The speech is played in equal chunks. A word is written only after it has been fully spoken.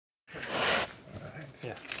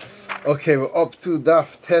Yeah. Okay, we're up to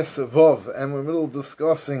Daf Tes Vov, and we're in the middle of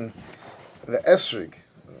discussing the Esrig.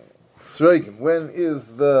 Sregim. When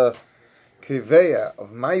is the Keveya of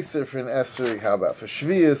Meiser for an Esrig? How about for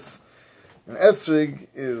Shvius? An Esrig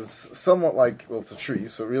is somewhat like, well, it's a tree,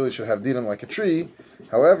 so it really should have dinim like a tree.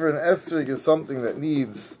 However, an Esrig is something that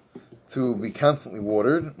needs to be constantly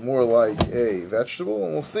watered, more like a vegetable.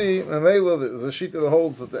 And we'll see, Memela, there's a sheet that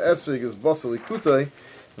holds that the Esrig is Basali Kutai,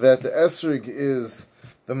 that the Esrig is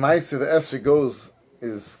the Meiser, the Esrig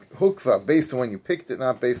is hukva based on when you picked it,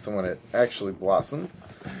 not based on when it actually blossomed.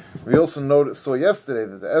 We also saw yesterday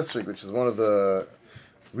that the Esrig, which is one of the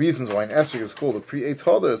reasons why an Esrig is called a pre-Eitz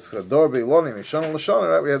Hodar, it's a Darbe Lonim, Mishana Lashana,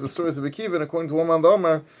 right? We had the story of the Bekiva, and according to Woman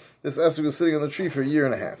Omar, this Esrig was sitting on the tree for a year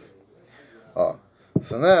and a half.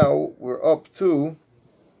 So now we're up to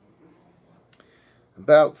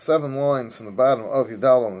about 7 lines from the bottom of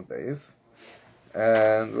Yudal on the base,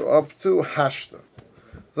 and we're up to Hashta.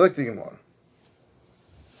 Like the Gemara.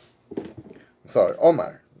 Sorry,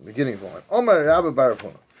 Omar, beginning of the line. Omar Rabbi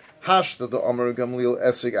Barafuna. Hashta the Omar Gamliel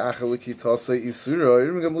Esrig Achalikitase Isura.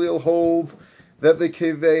 Gamliel holds that the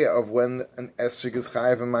kevei of when an Esrig is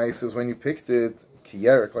chayav and mais is when you picked it,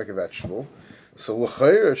 kiyerik, like a vegetable. So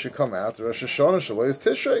l'chayra should come out. The Rosh Hashanah shaloi is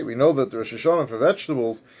Tishrei. We know that the Rosh Hashanah for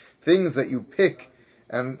vegetables, things that you pick,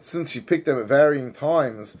 and since you pick them at varying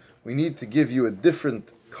times, we need to give you a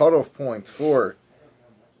different cutoff point for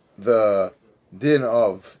the din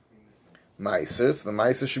of meiser. So the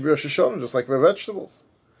meiser should be Rosh Hashanah, just like by vegetables.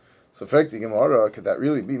 So, fact, the Gemara, could that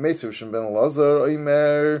really be meiser Shem ben Elazar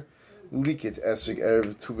Oimer likit esrig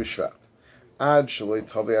erev Tu B'Shvat ad shaloi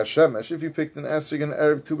tavei hashemesh? If you picked an esrig and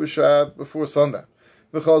erev Tu B'Shvat before sundown,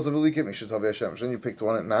 because of a likit mishut tavei hashemesh, then you picked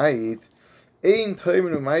one at night. Ein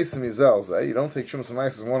taimenu meiser mizelzeh. You don't take shumas and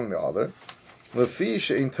meiser one and the other. Lefi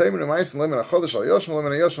she'ein taimenu meiser lemen achodesh al yoshon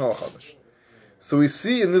lemen yoshon al chodesh. So we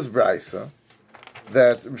see in this brisa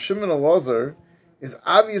that Shimon Elazar is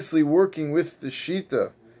obviously working with the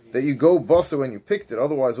shita that you go basa when you picked it.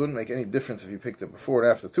 Otherwise, it wouldn't make any difference if you picked it before and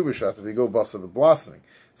after Tu B'Shvat, if you go basa the blossoming.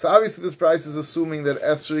 So obviously this brisa is assuming that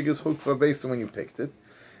esrig is hukva based on when you picked it.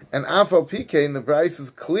 And Afal Pike in the brisa is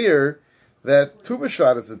clear that Tu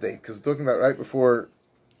B'Shvat is the date, because we're talking about right before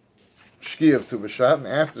Shki of Tu B'Shvat and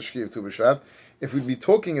after Shki of Tu B'Shvat. If we'd be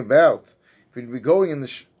talking about, if we'd be going in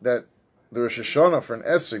that the Rosh Hashanah for an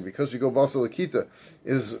esrig, because you go basa l'kita,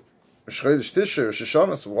 is Shchodesh Tishrei, Rosh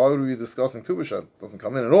Hashanah, so why would we be discussing Tu B'Shvat? It doesn't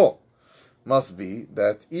come in at all. Must be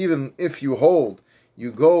that even if you hold,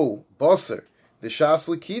 you go baser, the Shas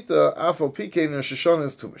l'kita, Afal Pikein, Rosh Hashanah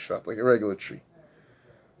is Tu B'Shvat, like a regular tree.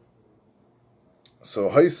 So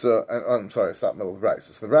Haisa, I'm sorry, stop middle of the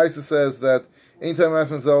Brisa. So the Brisa says that anytime Ras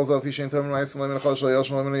Menzelzel, Fish anytime Ras Lemin Chodesh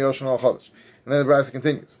Yoshon Lemin Yoshon Al Chodesh. And then the Brisa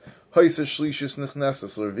continues. Haisa Shlishis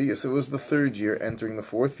Nichnesas Lervius. It was the 3rd year, entering the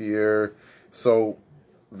 4th year. So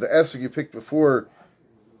the esrog you picked before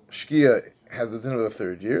Shkia has the din of the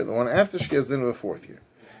 3rd year. The one after Shkia has the din of the 4th year.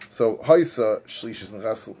 So Haisa Shlishis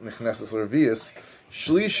Nichnesas Lervius.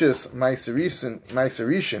 Shlishis Meiserishin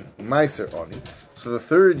Meiser Oni. So the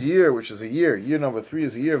 3rd year, which is a year number 3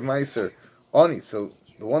 is a year of Meiser Oni. So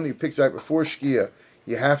the one that you picked right before Shkia,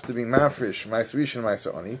 you have to be Mafresh Meiserishin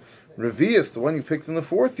Meiser Oni. Revius, the one you picked in the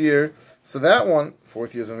 4th year, so that one,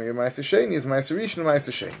 4th year is only a Meiser Sheni, is Meiserishin and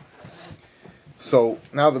Meiser Sheni. So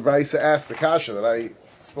now the Brisa asked the kasha that I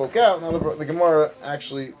spoke out. Now the Gemara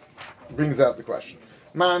actually brings out the question.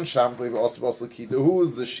 Man Sham believe also Bas L'Kita. Who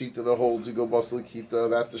is the shita that holds you go Bas L'Kita?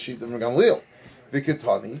 That's the shita of Gamliel.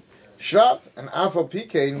 Vikatani Shvat and Afal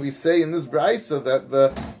Pikein. We say in this Brisa that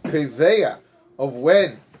the Peveya of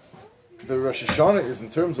when the Rosh Hashanah is in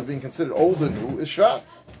terms of being considered old and new is Shvat.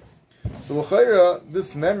 So l'chayra,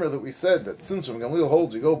 this memra that we said that since from Gamliel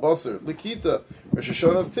holds you go Basar L'Kita Rosh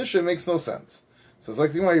Hashanah's Tishrei makes no sense. So it's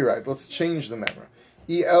like the Gemara, you're right. Let's change the memra.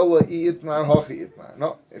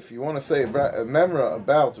 No, if you want to say a memra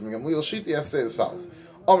about Gamliel Shita, you have to say it as follows.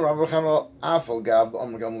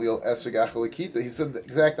 He said the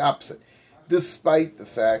exact opposite. Despite the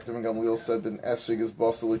fact that Gamliel said that an esrig is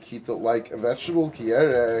Basar L'Kita like a vegetable,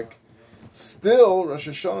 kiyerek, still Rosh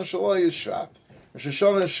Hashanah Shalai is Shvat. Rosh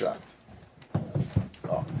Hashanah is Shvat.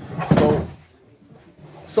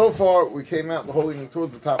 So far we came out holding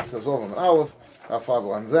towards the top of Tazov and Aleph, about 5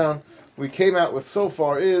 lines down. We came out with so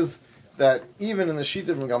far is that even in the Shita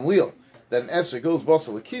of Gamliel, that an esrig goes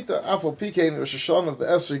Basar L'Kita, Afal Pikein, the Rosh Hashanah of the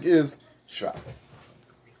esrig is Shvat.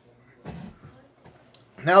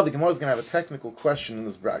 Now the Gemara is going to have a technical question in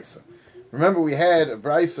this brisa. Remember, we had a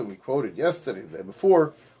brisa we quoted yesterday, the day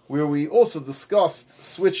before, where we also discussed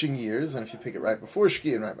switching years, and if you pick it right before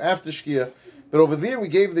Shkia and right after Shkia, But over there we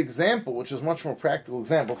gave the example, which is a much more practical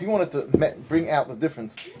example. If you wanted to bring out the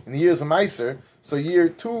difference in the years of Meiser, so year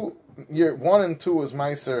 1 and 2 is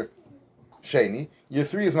Meiser Sheni, year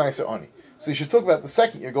 3 is Meiser Oni. So you should talk about the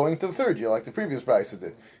second year going into the third year, like the previous Brisa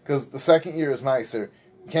did. Because the second year is Meiser,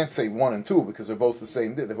 you can't say 1 and 2 because they're both the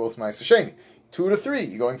same day, they're both Meiser Sheni. 2 to 3,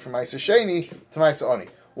 you're going from Meiser Sheni to Meiser Oni.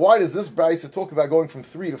 Why does this Brisa talk about going from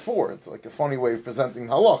 3 to 4? It's like a funny way of presenting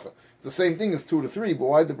halacha. It's the same thing as 2 to 3, but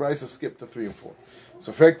why did the Brisa skip to 3 and 4?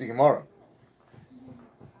 So, frag the Gemara.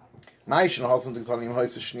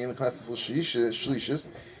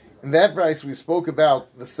 In that Brisa, we spoke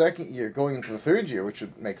about the second year going into the third year, which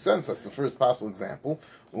would make sense. That's the first possible example.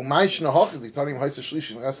 Why are we talking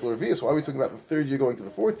about the third year going to the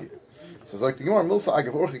fourth year? So it's like the Gemara, Milsa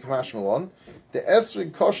Agav Orchi Kamash Malon, the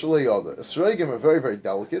Esrig Koshale Yoda. Esrogim are very, very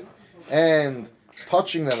delicate, and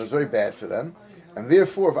touching them is very bad for them. And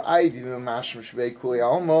therefore, if I did Mashim Shvei Kuli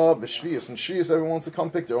Alma, Beshvias, and Shvias, everyone wants to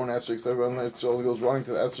come pick their own Esrig, so everyone in Israel goes running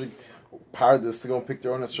to the Esrig Paradis to go and pick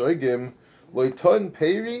their own Esrogim. Loiton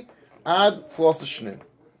Peri Ad Floss Shnin.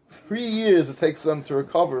 3 years it takes them to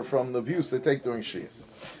recover from the abuse they take during Shvias.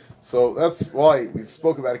 So that's why we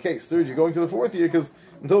spoke about a case. Third year going to the fourth year, because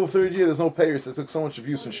until the third year there's no payers that took so much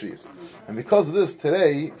abuse in Shvias. And because of this,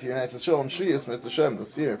 today, if you're in Eretz Yisrael in Shvias, Mitzvah Hashem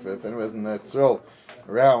this year, if anyone's in Eretz Yisrael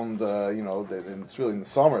around, it's really in the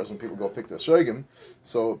summers when people go pick their Esrogim.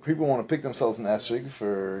 So people want to pick themselves an Esrig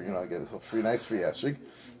for, get a nice free Esrig.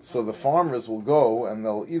 So the farmers will go and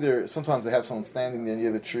they'll sometimes they have someone standing there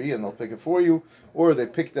near the tree and they'll pick it for you, or they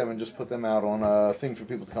pick them and just put them out on a thing for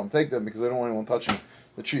people to come take them because they don't want anyone touching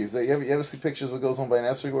the trees. You ever see pictures of what goes on by an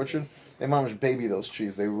Esrig orchard? They mamish baby those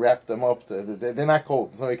trees. They wrap them up. They're not cold.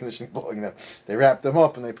 There's no air conditioning blowing them. They wrap them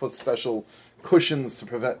up and they put special cushions to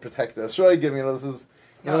protect the Esrogim. This is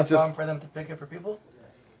not a problem for them to pick it for people.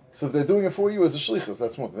 So if they're doing it for you as a shlichus,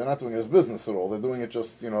 that's more. They're not doing it as business at all. They're doing it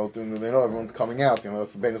just, they know everyone's coming out.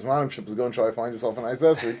 That's the Beinus Manimship is go and try to find yourself a nice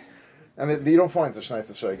esrog. And you don't find such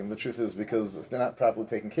nice esrogim. The truth is because if they're not properly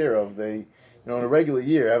taken care of, in a regular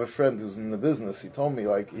year, I have a friend who's in the business. He told me,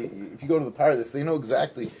 if you go to the paradise, they know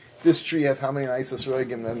exactly this tree has how many nice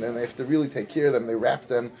esrogim, and they have to really take care of them. They wrap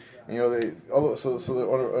them, so on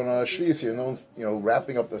a shvius here, no one's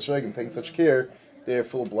wrapping up the esrogim, taking such care. They're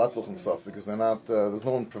full of blattels and stuff because they're not. There's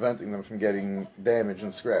no one preventing them from getting damaged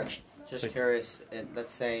and scratched. Just curious.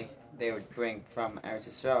 Let's say they would bring from Eretz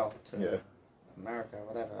Yisrael to America,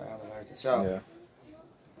 whatever, out of Eretz Yisrael.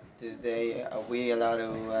 Are we allowed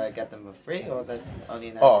to get them for free, or that's only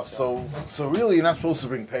in Eretz Yisrael? So really, you're not supposed to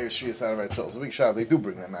bring Peiros Shvius out of Eretz Yisrael. It's a big shout. They do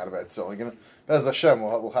bring them out of Eretz Yisrael. Bez Hashem,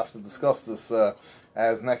 we'll have to discuss this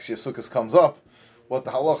as next year Sukkot comes up. What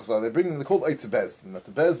the halachas are. They're called Eitz Bezdin, that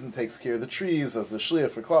the Bezdin takes care of the trees as a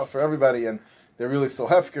shliach for everybody, and they're really still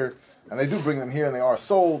hefker, and they do bring them here, and they are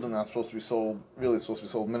sold, and not supposed to be sold, really supposed to be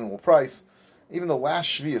sold minimal price. Even the last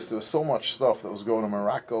Shvius, there was so much stuff that was going to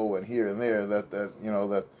Morocco and here and there that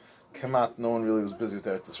Kamat, no one really was busy with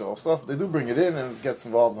that Yisrael stuff. They do bring it in, and it gets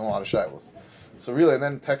involved in a lot of shilos. So really, and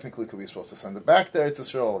then technically could be supposed to send it back to Eretz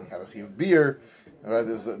Yisrael, and you have a chiyuv beer, right?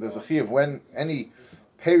 There's a chiyuv when any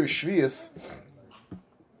Peiros Shvius.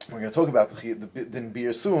 We're going to talk about the din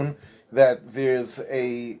beer soon, that there's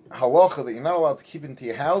a halacha that you're not allowed to keep into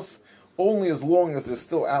your house only as long as they're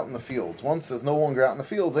still out in the fields. Once there's no longer out in the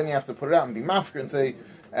fields, then you have to put it out and be mafker and say,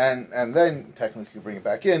 and then technically you bring it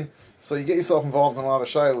back in. So you get yourself involved in a lot of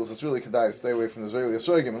shilos. It's really kedai to stay away from the Israeli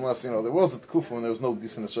esrogim, unless there was a tekufa when there was no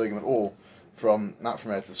decent esrogim at all, not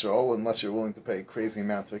from Eretz Yisrael, unless you're willing to pay a crazy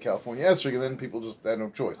amount to a California esrog, and then people just had no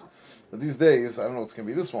choice. But these days, I don't know what's going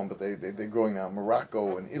to be this one, but they're growing now in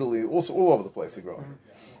Morocco and Italy, also all over the place they're growing.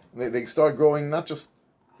 They start growing not just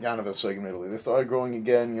Yanav Esrogim in Italy. They started growing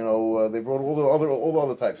again. They brought all the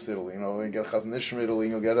other types to Italy. You get a Chazon Ish from Italy.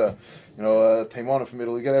 You'll get a Taimana from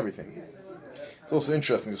Italy. You get everything. It's also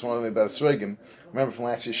interesting. Just one thing about Esrogim. Remember from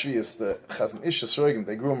last year Shvius, the Chazon Ish Esrogim,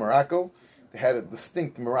 they grew in Morocco. They had a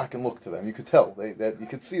distinct Moroccan look to them. You could tell that you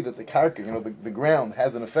could see that the karka, the ground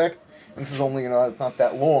has an effect. And this is only, it's not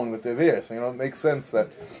that long that they're there. So, it makes sense that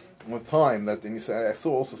with time, then you say, I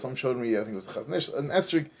saw also, some showed me, I think it was Chazon Ish, an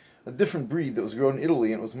esrog, a different breed that was grown in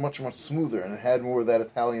Italy, and it was much, much smoother, and it had more of that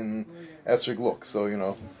Italian esrog look. So,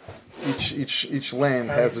 each land Italian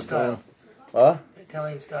has its style. own.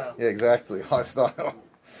 Italian style. Yeah, exactly. High style.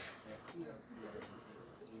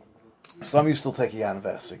 Some of you still take a Yanav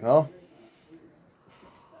esrog, no?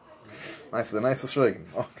 Nice, the nicest regim.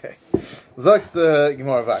 Okay. Sagt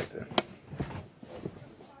Gemara weiter.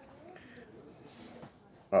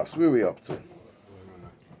 So where are we up to?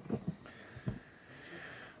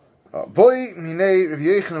 Voi minei Rav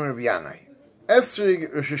Yochanan and Rav Yanai.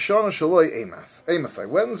 Esrig Rosh Hashanah Shaloi Emas. Emasai.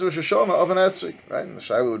 When's Rosh Hashanah of an Esrig? Right? And the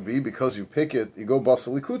Shaila would be because you pick it, you go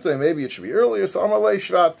Basal Likutei, maybe it should be earlier, so Amalei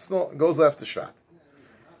Shvat, it goes after Shvat.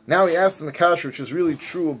 Now he asks the Makash, which is really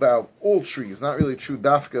true about all trees, not really true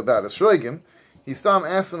dafka about Esrogim. He asks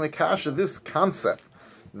the Makash this concept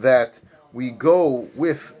that we go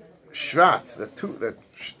with Shvat, that Tu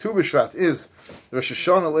B'Shvat is Rosh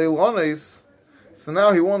Hashanah Leil Ones. So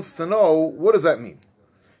now he wants to know, what does that mean?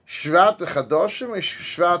 Shvat the Chadoshim or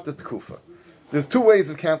Shvat the Tkufa? There's two ways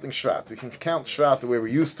of counting Shvat. We can count Shvat the way we're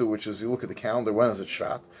used to, which is you look at the calendar, when is it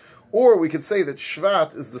Shvat? Or we could say that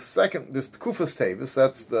Shvat is the second, this Tkufas Tevis,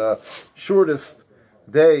 that's the shortest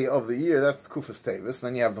day of the year, that's Tkufas Tevis,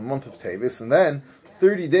 then you have the month of Tevis, and then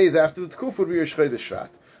 30 days after the Tkuf would be Rosh Chodesh Shvat.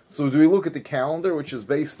 So do we look at the calendar, which is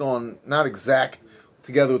based on, not exact,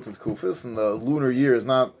 together with the Tkufas, and the lunar year is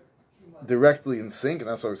not directly in sync, and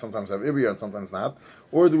that's why we sometimes have Ibya and sometimes not,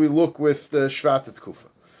 or do we look with the Shvat Tkufa?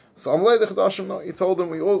 So Amalei the Chadashim, no, he told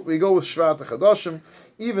them we go with Shvat the Chadashim,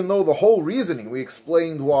 even though the whole reasoning, we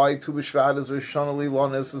explained why Tu B'Shvat is Rosh Hashanah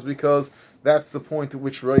Lilonis, is because that's the point at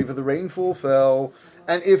which Reva the rainfall fell,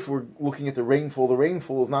 and if we're looking at the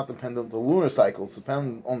rainfall is not dependent on the lunar cycle, it's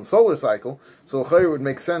dependent on the solar cycle, so it would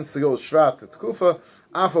make sense to go with Shvat Tkufa.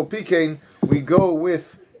 Afal Pikein, we go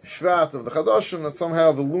with Shvat of the Chadashim, that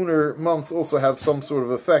somehow the lunar months also have some sort of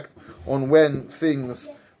effect on when things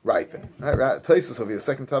ripen. Taisus over here,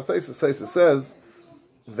 second top Taisus says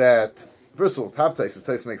that, first of all, top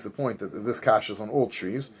Taisus makes the point that this kash is on all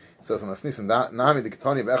trees. It says on Asnisan, Nami the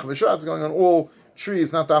Ketani of Echav Shvat is going on all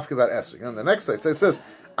trees, not dafka about Esrig. And the next Taisus says,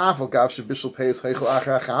 Afal Gav Shebishal Peiros Heichel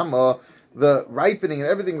Achachama. The ripening and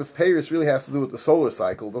everything with Peiros really has to do with the solar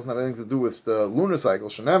cycle. It doesn't have anything to do with the lunar cycle.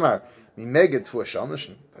 Shenemar Mimeged Fu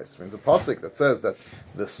Hashamish. This means a pasuk that says that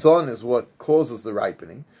the sun is what causes the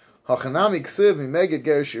ripening. Hachanami Ksiv Mimeged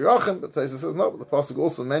Gerish Yirachim. But Taisa says no. But the pasuk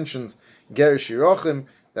also mentions Gerish Yirachim,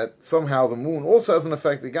 that somehow the moon also has an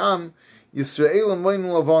effect. Agam Yisrael and Moin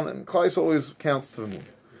Lavon, and Klais always counts to the moon.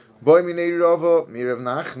 Boy Minei Rava Mirav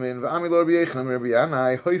Nachmin VaAmilor B'Yechnam Rabbi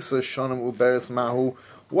Yanai Hoisa Shonim Uberes Mahu.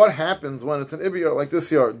 What happens when it's an Ibiyah like this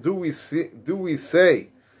year? Do we say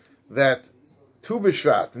that Tu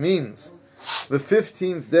B'Shvat means the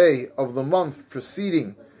 15th day of the month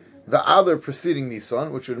preceding the Adar preceding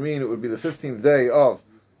Nisan, which would mean it would be the 15th day of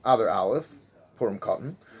Adar Aleph, Purim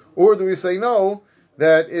Cotton, or do we say no,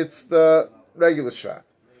 that it's the regular Shvat?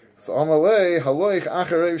 So Amalei Haloich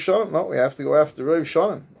Acher Rav Shonim. No, we have to go after Rav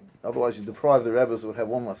Shonim. Otherwise, you deprive the Rebbes who would have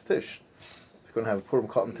one last Tish. So you couldn't have Purim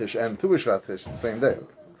Cotton Tish and Tu B'Shvat Tish the same day.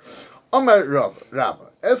 Amar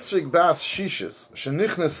Rabba Esrig Bas Shishis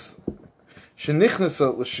Shenichnes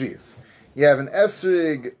L'Shvius. You have an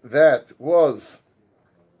Esrig that was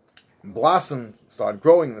blossomed, started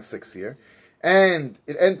growing in the 6th year, and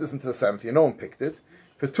it enters into the 7th year. No one picked it.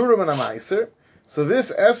 Peturim and Amaiser. So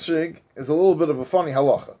this Esrig is a little bit of a funny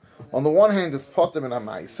halacha. On the one hand, it's Potim and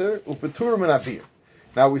Amaiser, Upeturim and Abir.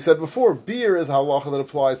 Now, we said before, beer is a halacha that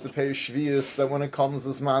applies to Peiros Shvius, that when it comes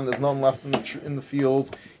this man, there's none left in the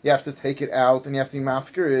fields, you have to take it out, and you have to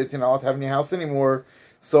mafkir it, you're not allowed to have it in your house anymore.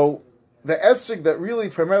 So, the esrig that really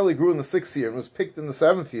primarily grew in the 6th year and was picked in the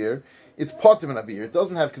 7th year, it's potim and abir. It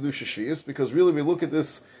doesn't have kedusha shvius, because really we look at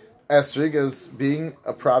this esrig as being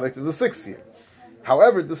a product of the 6th year.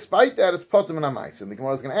 However, despite that, it's potim and amaiser. And the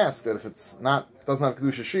Gemara is going to ask that if it's not, doesn't have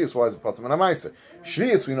kedusha shvius, why is it potim and amaiser?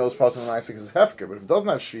 Shvius we know is potim and amaiser because it's hefker, but if it doesn't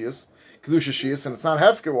have shvius, kedusha shvius, and it's not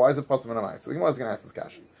hefker, why is it potim and amaiser? The Gemara is going to ask this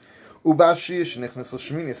question. Ubas shvius shenichnas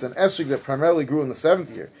l'shminis, an esrig that primarily grew in the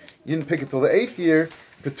 7th year, you didn't pick it till the 8th year.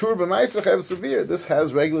 Petur b'maiser chayav beer. This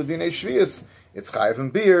has regular dinei shvius. It's chayav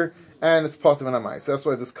and beer, and it's potim and amaiser. That's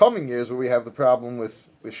why this coming years where we have the problem with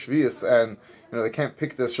shvius, and they can't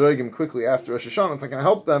pick the shreigim quickly after Rosh Hashanah. It's not going to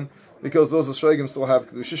help them because those shreigim still have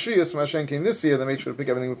kedusha shvius. Mashen came this year. They made sure to pick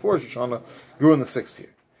everything before Rosh Hashanah. Grew in the 6th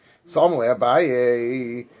year. Samalei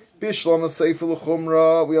Abaye Bishlam Sefer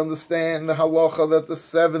L'Chumra. We understand the halacha that the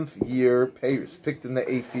 7th year Peiros picked in the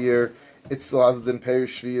 8th year. It still has been Peiros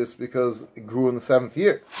Shvius because it grew in the 7th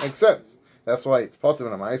year. Makes sense. That's why it's potim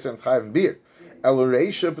and amaiser and chayav and beer. El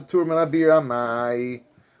reisha petur min abir amai.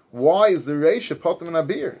 Why is the reisha potim and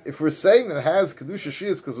abir? If we're saying that it has kedusha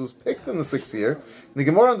shvius because it was picked in the 6th year, the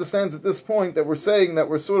Gemara understands at this point that we're saying that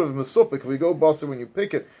we're sort of mesupik. We go basar when you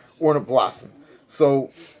pick it or in a blossom.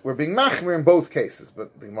 So we're being machmir in both cases.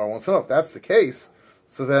 But the Gemara wants to know if that's the case.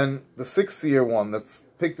 So then the 6th year one that's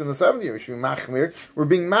picked in the 7th year, we should be machmir. We're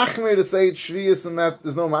being machmir to say it's shvius and that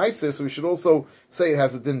there's no meiser, so we should also say it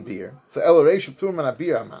has a din beer. So el reish tur man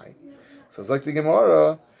abir amai. So it's like the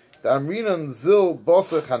Gemara, The Amrinan Zil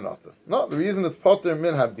Bosa Chanata. No, the reason it's Potter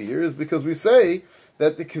Min Habir is because we say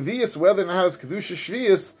that the Kaviyas, whether or not it's Kedusha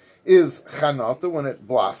Shrius, is Chanata when it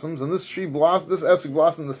blossoms, and this tree blossoms, this Esrig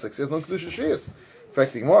blossoms in the 6 years, no Kedusha Shrius. In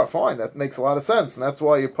fact, more, fine, that makes a lot of sense, and that's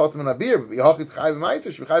why you Potter Min Habir, but Yachit Chayv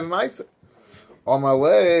Meiser, Shvichayv Meiser. On my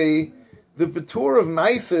way, the Betur of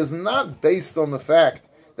Meiser is not based on the fact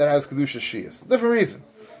that it has Kedusha Shrius. Different reason.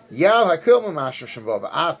 Yal HaKil M'Masher Shabbat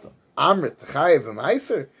Atam. Amrit Chayev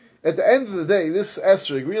Meiser. At the end of the day, this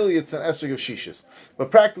esrog, really it's an esrog of shishas.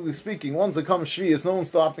 But practically speaking, once it comes shvius, no one's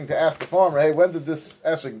stopping to ask the farmer, hey, when did this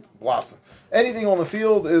esrog blossom? Anything on the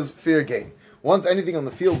field is fair game. Once anything on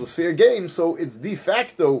the field is fair game, so it's de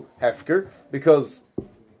facto hefker, because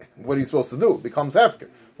what are you supposed to do? It becomes hefker.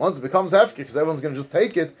 Once it becomes hefker, because everyone's going to just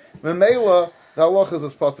take it, memela, the halacha is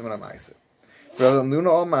as potem and a meiser. Rabbi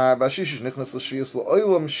Nuna Omar, Bashishish Nichnas L'Shvius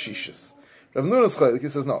L'Oilam Shishis. Rabbi Nuna's Chaylik, he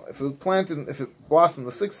says, no, if it planted, if it blossomed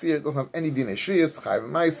the 6th year, it doesn't have any dinei shvius, chayv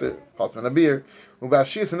meiser, potem and abir,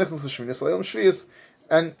 ubashvius and nichnas l'shvius l'olam shvius,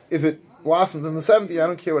 and if it blossomed in the 7th year, I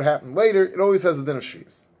don't care what happened later, it always has a din of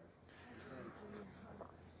shvius.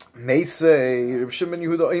 May say, Reb Shimon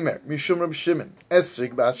Yehuda Omer, Mishum Reb Shimon,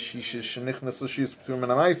 Esrig b'ashishish shenichnas l'shvius p'tur min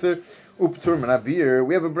ha'meiser, u'p'tur min abir.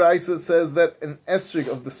 We have a brayso that says that an esrig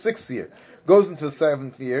of the 6th year goes into the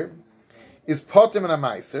 7th year, is potem and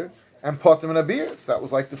ha'meiser, and potem and a beer. So that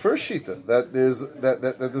was like the first shita, that there's a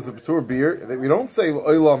Betur beer, that we don't say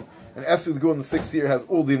Olam, an esrog to go in the 6th year has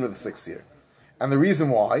all din of the 6th year. And the reason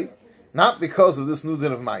why, not because of this new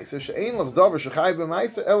din of Meiser, she'ein lach davar shechayiv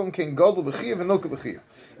b'Meiser, elam ken gadol b'chiyav and nokah b'chiyav.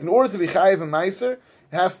 In order to be chayiv and Meiser, it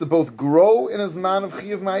has to both grow in a zman of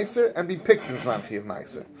chiyav Meiser and be picked in zman of chiyav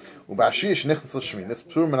Meiser. Ubashish nichnas l'shminis,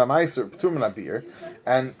 p'tur min ha'Meiser, p'tur min ha'bir,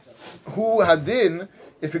 and who hadin,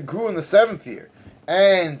 if it grew in the 7th year,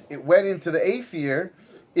 and it went into the 8th year,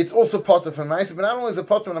 it's also potter from Meiser, but not only is it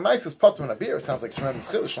potter from Meiser, it's potter from a beer. It sounds like tremendous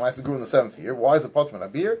chiddush. Meiser grew in the 7th year. Why is it potter from a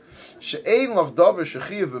beer? She'ein lav davar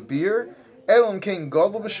shechiyav b'beer, elam kein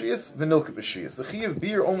gadol b'shvius, v'nilka b'shvius. The chiyav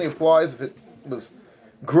beer only applies if it was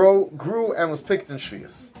grew and was picked in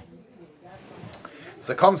shvius.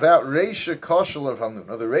 So it comes out Reisha Koshel of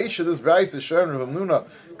Hamnuna. The Reisha, this Bryce is shown of Hamnuna,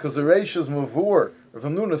 because the Reisha is Mavur. Rav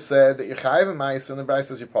Hamnuna said that you chayiv a meiser, and the Bryce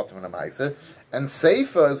says you potter in a meiser. And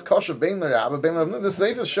Seifa is Kosher Bein L'Rabba, Bein L'Hamnuna. The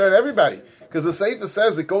Seifa is sharing everybody, because the Seifa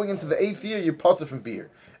says that going into the 8th year you potter from beer.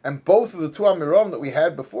 And both of the two Amiram that we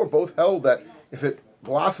had before both held that if it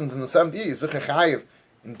blossomed in the 7th year, you zicher chayiv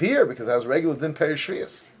in beer because it has regular din perish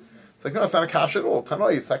shvius. It's like no, it's not a kasha at all.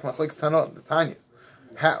 Tanoi, it's like machlekes Tanoi, the Tanya.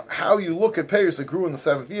 How you look at payers that grew in the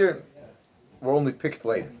 7th year were only picked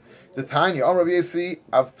later. The Tanya, Amar Rabbi Yasi,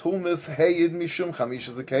 Avtulmis Heyid Mishum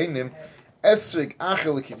Chamisha Zakeinim Esrig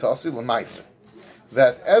Achel Kitasi L'Meiser.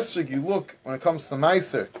 That Esrig, you look, when it comes to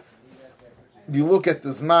Meiser, you look at the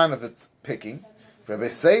Zman of its picking. Rabbi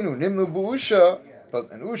Seinu Nimnu Bu'usha,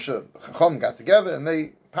 but an Usha, Chacham got together and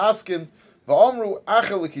they paskin, V'omru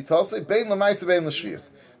Achel Kitasi, Bein L'Meiser, Bein L'Shvius.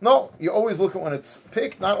 No, you always look at when it's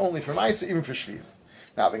picked, not only for Meiser, even for Shvius.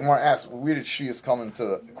 Now, the Gemara asks, well, where did Shvius come into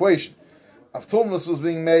the equation? Avtulmus was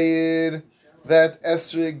being made that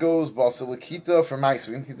Esrig goes Basa Lakita for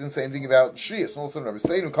Meiser. He didn't say anything about Shvius. All of a sudden, Rabbi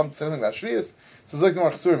Seinu come to say something about Shvius. So it's like the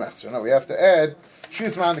Gemara Chesur Mechzer. No, we have to add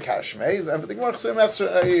Shvius Man the Kashmei. And the Gemara Chesur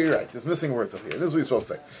Mechzer, you're right. There's missing words up here. This is what you're supposed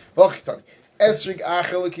to say. V'achitani. Esrig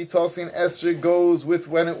Achel Lakitasi, and Esrig goes with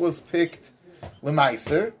when it was picked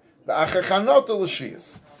L'Meiser. The Achachanota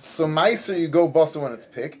L'Shvius. So Meiser, you go Basa when it's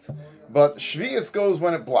picked. But Shvius goes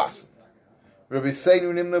when it blossomed. Rabbi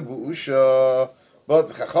Seinu Nimna Bu'usha. But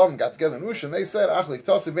the Chacham got together in Usha and they said, Achlik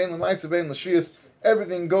Tasi Bein L'Meiser Bein L'Shvius.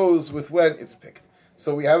 Everything goes with when it's picked.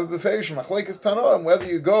 So we have a Beferish Machlekes Tanoim, whether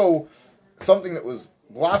you go something that was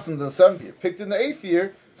blossomed in the 7th year, picked in the 8th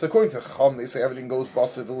year. So according to Chacham, they say everything goes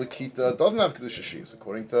Basa the Lakita, doesn't have Kedusha Shvius.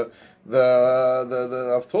 According to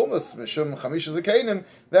the Avtulmus, Mishum Chamisha Zakeinim,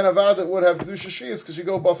 then Avada would have Kedusha Shvius because you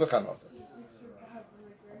go Basa Chanot.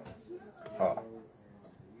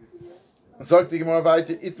 Sagt die Gemara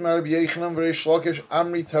weiter, Itmar Rabbi Yechanan v'Reish Lakish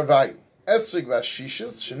Amri Tarvayu. Esrig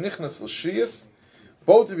v'Ashishas, Shenichnas l'Shvius.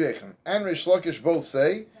 Both Rabbi Yechanan and Reish Lakish both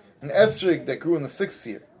say, an Esrig that grew in the 6th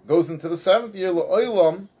year goes into the 7th year,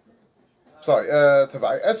 L'Oilam,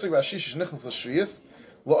 Tarvayu. Esrig v'Ashishas, Shenichnas l'Shvius.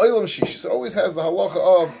 L'Oilam Shishas. It always has the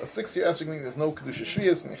halacha of a 6th-year Esrig, meaning there's no Kedusha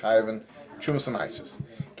Shvius, and Yechayev Chumas and Isis.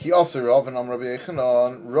 Ki also Ravan Am Rabbi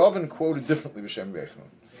Yechanan. Ravan quoted differently B'Shem Rabbi Yechanan.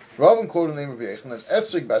 Ravan quoted the name of Rabbi Yechanan that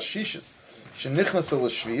Esrig v'Ashishas, Shenichnas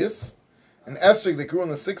l'Shvius, an Esrig that grew in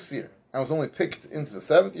the 6th year and was only picked into the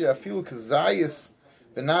 7th year, Afilu Kazayis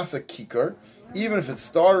Benasa Kikar, even if it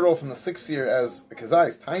started off in the 6th year as a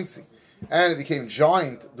Kazayis Tainsi, and it became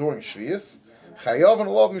giant during Shvius, Chayav and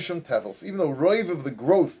Olav Mishum Tevel. So even though Roiv of the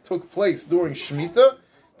growth took place during Shemitah,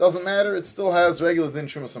 doesn't matter, it still has regular din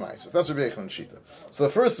Shumas HaMaisos. That's Rabbi Yechon and Shita. So the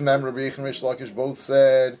first member, Rabbi Yechon and Rish Lakish, both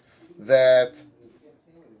said that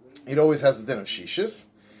it always has a din of Shishis.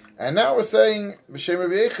 And now we're saying, B'Shem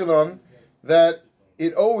Rabbi Yechonon, that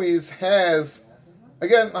it always has,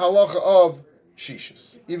 again, the halacha of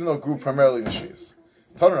Shishis, even though it grew primarily in the Shishis.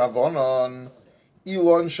 Tan Rabbanon,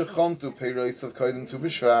 Ilon Shechantu Peiros of Kodim Tu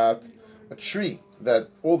B'Shvat, a tree that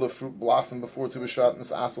all the fruit blossomed before Tu B'Shvat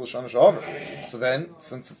Mis Asel Shana Shavar. So then,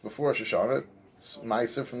 since it's before Shoshana, it's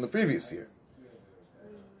Meiser from the previous year.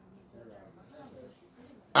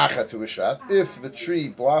 Acha Tu B'Shvat, if the tree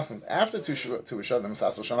blossomed after Tu B'Shvat Mis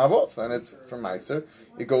Asel Shana Avos, then it's from Meiser.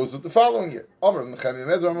 It goes with the following year. So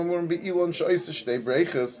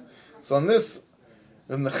on this,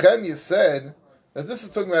 the Nechemia said that this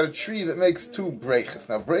is talking about a tree that makes two brachas.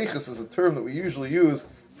 Now, brachas is a term that we usually use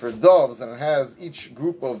for doves, and it has each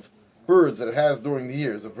group of birds that it has during the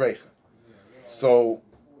year is a brecha. So,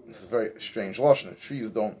 this is a very strange lashon. Trees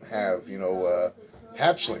don't have,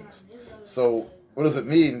 hatchlings. So, what does it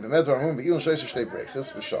mean? In fact,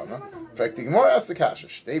 the Gemara asked the kasha,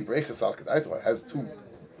 shtei brechas al kedaita, it has two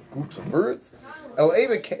groups of birds? No,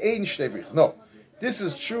 this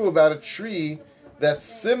is true about a tree that's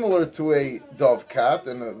similar to a dovecat,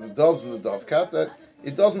 and the doves in the dovecat, that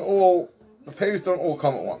it doesn't all, the pears don't all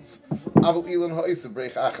come at once. But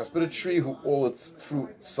a tree who all its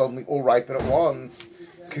fruit suddenly all ripen at once,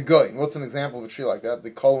 kegoin. What's an example of a tree like that?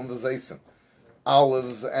 The kolim v'zeisim,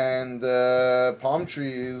 olives and palm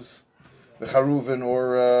trees, the charuvin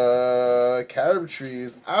or carob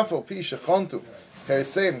trees. Afal pi shechantu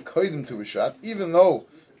periseim koidim tu b'shvat. Even though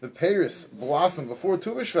the pears blossom before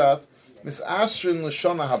Tu B'Shvat, mis ashrin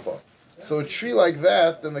l'shana haba. So a tree like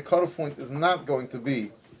that, then the cutoff point is not going to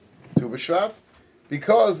be Tu B'Shvat,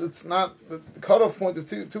 because it's not, the cutoff point of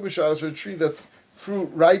Tu B'Shvat is for a tree that's fruit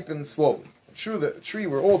ripened slowly. A tree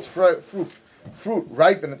where all its fruit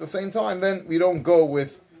ripen at the same time, then we don't go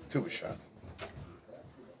with Tu B'Shvat.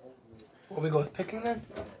 Will we go with picking then?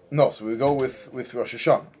 No, so we go with Rosh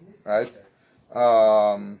Hashanah, right?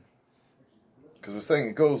 Because we're saying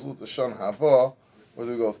it goes with the Shana Haba. Where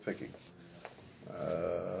do we go with picking?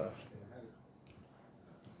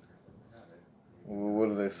 What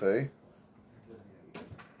do they say?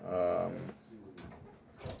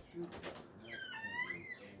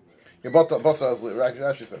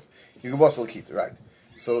 Actually says you go basal kita, right?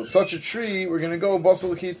 So such a tree, we're going to go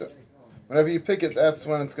basal kita. Whenever you pick it, that's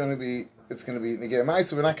when it's going to be negei mai.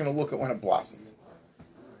 So we're not going to look at when it blossomed.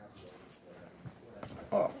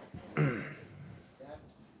 Oh,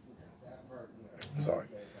 sorry.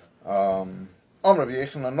 Rabbi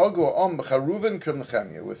Yechon Nogu b'charuvin krem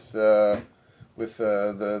Nechemia with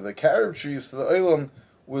the carob trees for the olam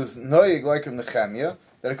was noyig like Nechemia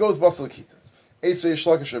that it goes basal kita. Esrei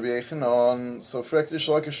Shlakish Rabbi Yechonon. So frekti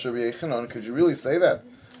Shlakish Rabbi Yechonon. Could you really say that?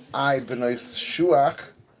 I b'noi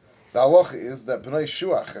shuach. The halacha is that b'noi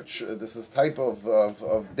shuach. This is type of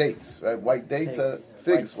dates, right? White dates,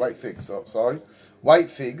 figs, white figs. Oh, sorry, white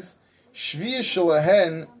figs. Shviyah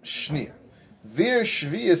shalahen shnia. Their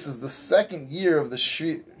shviyas is the second year of the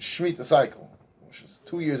Shemitah cycle, which is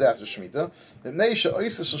 2 years after Shemitah. The neisha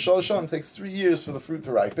oisis shal takes 3 years for the fruit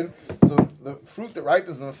to ripen. So the fruit that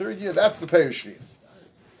ripens in the third year, that's the pear shviyas.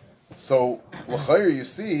 So l'chayr, you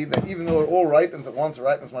see that even though it all ripens at once, it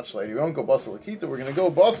ripens much later. We don't go basar l'kita. We're going to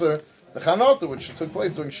go basar the chanata, which took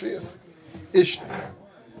place during shviyas. Ishtik.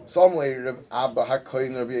 Some later, Abba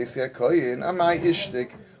hakoyin Rabbi Yesi hakoyin. Amai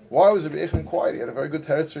ishtik. Why was Rabbi Yechon quiet? He had a very good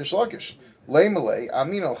teretz for Shlakish. Leimalei,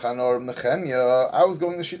 Amin al Chanor of Nechemia. I was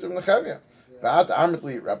going the sheet of Nechemia. Ba'at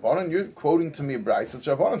Armitli Rabbanon. You're quoting to me a brayse. It's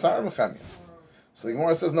Rabbanon. It's not Nechemia. So the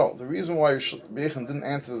Gemara says no. The reason why Rabbi Yechon didn't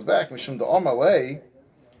answer this back, Mishum da'amalei,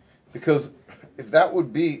 because if that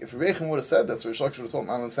would be, if Rabbi Yechon would have said that, so Shlakish would have told him,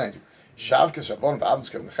 I'm understanding you. Shavkas Rabbanon ba'avdus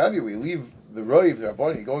krem Nechemia. We leave the roiv the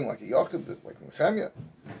Rabbanon. You're going like a yachid, like Nechemia.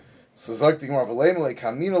 So Zak the Gemara v'leimalei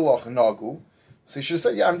kamina loch nagu. So you should have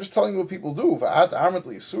said, yeah, I'm just telling you what people do. You're trying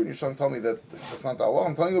to tell me that that's not the Allah.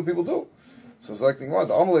 I'm telling you what people do. So it's like the Gemara,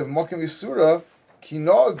 the Amalev Makim Yisura,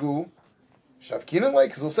 Kinagu, Shavkinan like,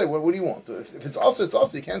 because they'll say, what do you want? If it's also, it's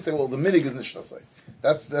also. You can't say, well, the minig is nishnasai.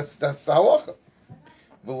 That's the halacha.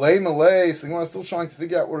 V'lei malei, so the Gemara is still trying to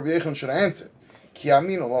figure out what Rabbi Yechon should answer. Ki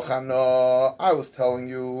amin olachana, I was telling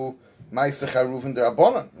you, Meiser Charuvin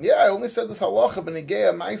Derabanan. Yeah, I only said this halacha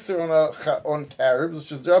b'negea Meiser on carobs,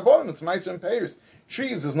 which is Derabanan. It's Meiser and pears.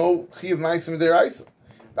 Trees, there's no chi of Meiser Deraisa.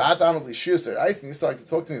 But Atamabli Shias Deraisa, and you start to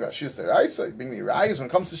talk to me about Shias Deraisa. Bring me rise when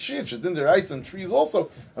it comes to Shias, Shadin Deraisa and trees also.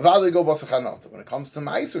 Avada go Basachanata. When it comes to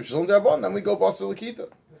Meiser, which is on Derabanan, then we go Basar Lakita.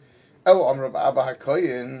 El Amr Abba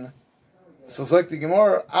HaKoyin. So it's like the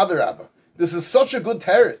Gemara, Adar Abba. This is such a good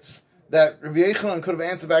teretz that Rabbi Yechanan could have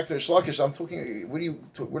answered back to Rish Lakish.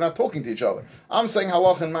 We're not talking to each other. I'm saying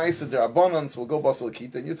halach and ma'isa derabbanan, so we'll go basal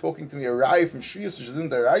kita, and you're talking to me a raya from Shrius, which is in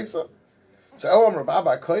deraisa. So El Amr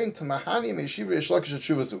Abba HaKoyin to Mahani Meishiva Rish Lakish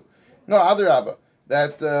Tshuvazu. No, Adar Abba.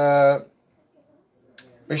 That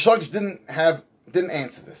Rish Lakish didn't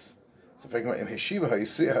answer this. So what do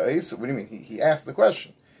you mean? He asked the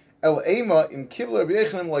question. El Ema in Kibla Rabbi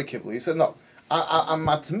Yechanan like Kibla. He said no.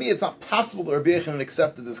 To me, it's not possible that Rabbi Yechanan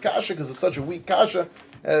accepted this kasha because it's such a weak kasha,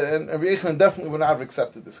 and Rabbi Yechanan definitely would not have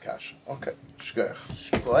accepted this kasha. Okay,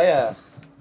 shkoyach.